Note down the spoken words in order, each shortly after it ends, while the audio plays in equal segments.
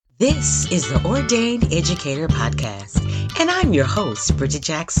This is the Ordained Educator Podcast, and I'm your host, Bridget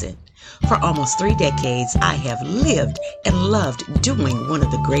Jackson. For almost 3 decades, I have lived and loved doing one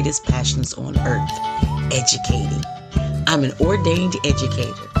of the greatest passions on earth, educating. I'm an ordained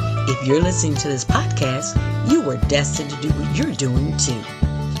educator. If you're listening to this podcast, you were destined to do what you're doing too.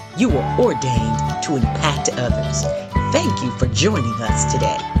 You were ordained to impact others. Thank you for joining us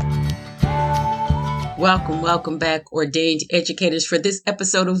today. Welcome back, ordained educators, for this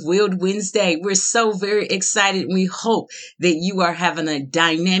episode of Wild Wednesday. We're so very excited. We hope that you are having a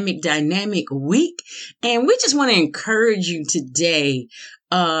dynamic week. And we just want to encourage you today.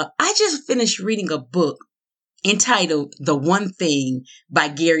 I just finished reading a book entitled The One Thing by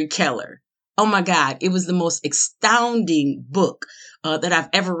Gary Keller. Oh my God, it was the most astounding book that I've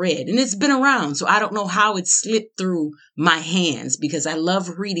ever read. And it's been around, so I don't know how it slipped through my hands because I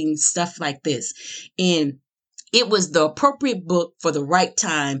love reading stuff like this. And it was the appropriate book for the right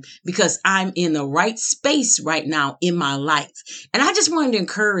time because I'm in the right space right now in my life. And I just wanted to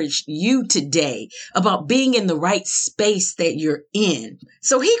encourage you today about being in the right space that you're in.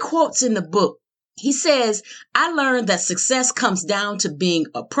 So he quotes in the book, he says, I learned that success comes down to being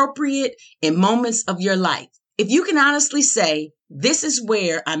appropriate in moments of your life. If you can honestly say, this is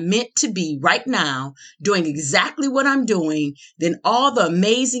where I'm meant to be right now, doing exactly what I'm doing, then all the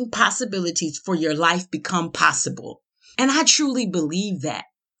amazing possibilities for your life become possible. And I truly believe that.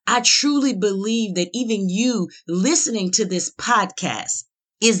 I truly believe that even you listening to this podcast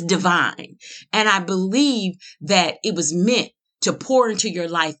is divine. And I believe that it was meant to pour into your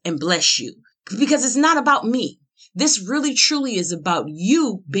life and bless you. Because it's not about me. This really truly is about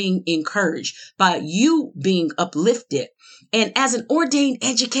you being encouraged, about you being uplifted. And as an ordained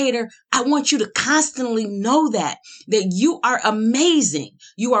educator, I want you to constantly know that you are amazing.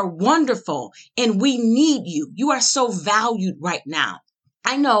 You are wonderful and we need you. You are so valued right now.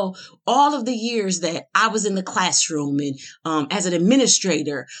 I know all of the years that I was in the classroom and as an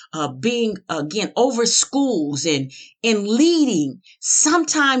administrator, being again over schools and leading,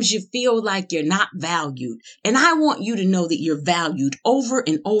 sometimes you feel like you're not valued. And I want you to know that you're valued over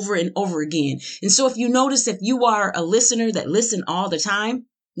and over and over again. And so if you notice, if you are a listener that listen all the time,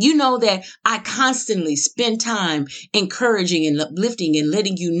 you know that I constantly spend time encouraging and uplifting and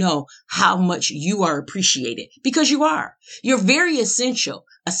letting you know how much you are appreciated because you are. You're very essential,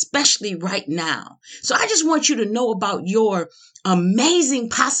 especially right now. So I just want you to know about your amazing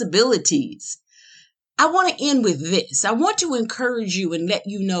possibilities. I want to end with this. I want to encourage you and let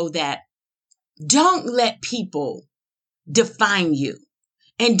you know that don't let people define you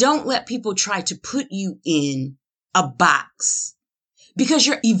and don't let people try to put you in a box. Because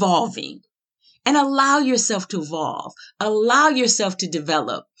you're evolving, and allow yourself to evolve, allow yourself to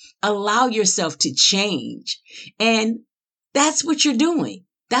develop, allow yourself to change. And that's what you're doing.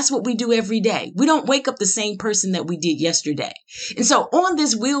 That's what we do every day. We don't wake up the same person that we did yesterday. And so on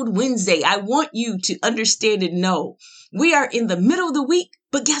this Wild Wednesday, I want you to understand and know we are in the middle of the week,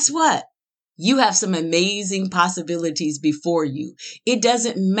 but guess what? You have some amazing possibilities before you. It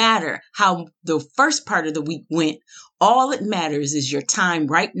doesn't matter how the first part of the week went. All it matters is your time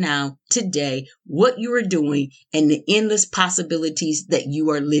right now, today, what you are doing, and the endless possibilities that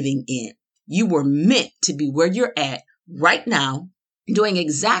you are living in. You were meant to be where you're at right now, doing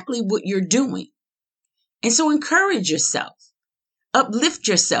exactly what you're doing. And so encourage yourself, uplift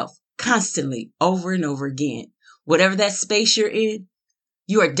yourself constantly over and over again. Whatever that space you're in,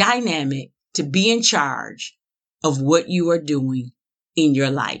 you are dynamic to be in charge of what you are doing in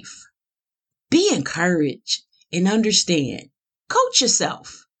your life. Be encouraged and understand. Coach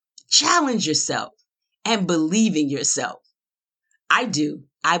yourself, challenge yourself, and believe in yourself. I do.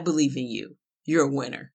 I believe in you. You're a winner.